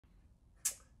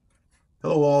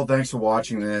Hello all, thanks for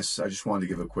watching this. I just wanted to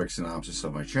give a quick synopsis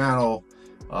of my channel.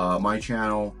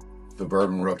 The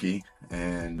Bourbon Rookie,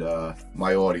 and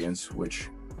my audience, which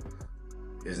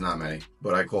is not many,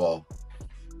 but I call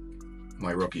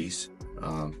my rookies.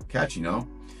 Catchy, no?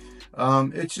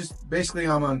 It's just basically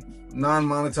I'm a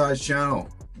non-monetized channel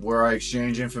where I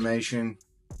exchange information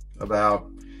about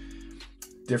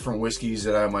different whiskeys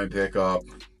that I might pick up,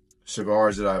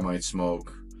 cigars that I might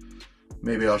smoke.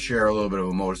 Maybe I'll share a little bit of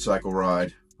a motorcycle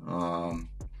ride. I'm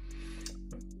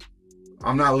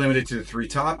not limited to the three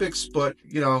topics, but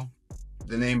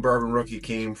the name Bourbon Rookie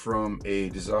came from a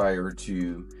desire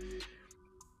to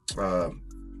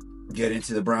get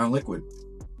into the brown liquid,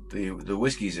 the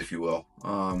whiskeys, if you will.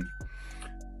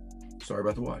 Sorry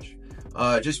about the watch.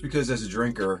 Just because as a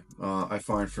drinker, I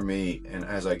find for me, and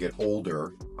as I get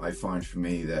older, I find for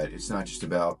me that it's not just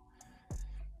about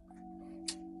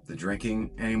the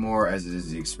drinking anymore as it is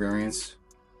the experience.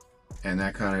 And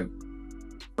that kind of,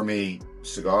 for me,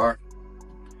 cigar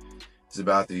is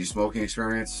about the smoking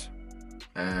experience,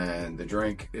 and the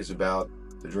drink is about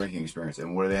the drinking experience.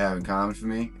 And what do they have in common for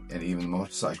me? And even the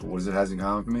motorcycle, what does it has in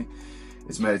common for me?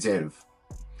 It's meditative.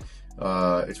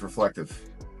 It's reflective.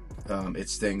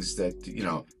 It's things that,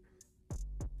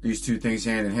 these two things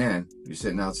hand in hand. You're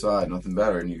sitting outside, nothing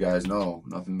better, and you guys know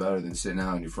nothing better than sitting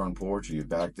out on your front porch or your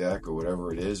back deck or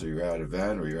whatever it is, or you're at an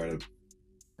event or you're at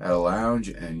a lounge,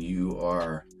 and you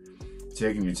are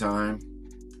taking your time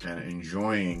and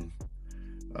enjoying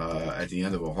at the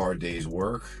end of a hard day's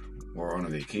work or on a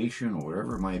vacation or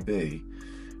whatever it might be,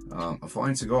 a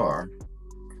fine cigar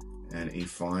and a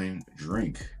fine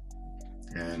drink.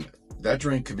 And that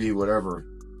drink could be whatever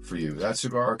for you. That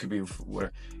cigar could be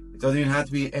whatever. It doesn't even have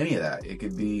to be any of that. It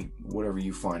could be whatever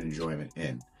you find enjoyment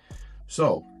in.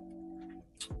 So,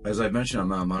 as I mentioned, I'm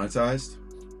not monetized,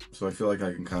 so I feel like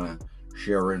I can kind of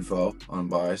share info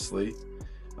unbiasedly.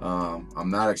 I'm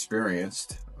not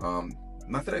experienced.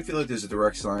 Not that I feel like there's a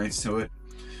direct science to it,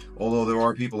 although there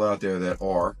are people out there that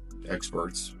are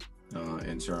experts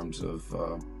in terms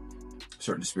of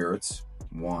certain spirits,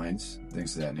 wines,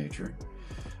 things of that nature.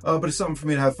 But it's something for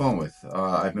me to have fun with.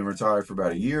 I've been retired for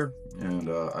about a year, and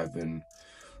I've been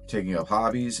taking up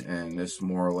hobbies, and this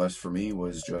more or less for me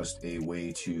was just a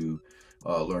way to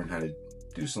learn how to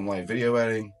do some light video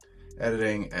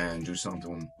editing and do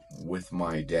something with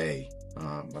my day.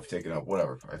 I've taken up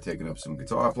whatever. I've taken up some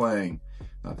guitar playing.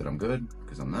 Not that I'm good,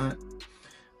 because I'm not.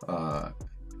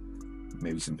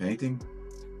 Maybe some painting.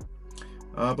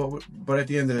 But at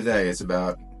the end of the day, it's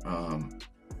about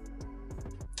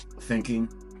thinking,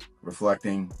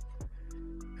 reflecting,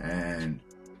 and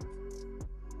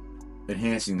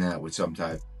enhancing that with some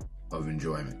type of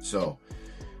enjoyment. So,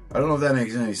 I don't know if that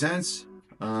makes any sense.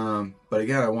 But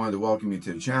again, I wanted to welcome you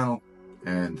to the channel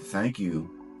and thank you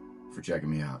for checking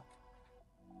me out.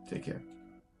 Take care.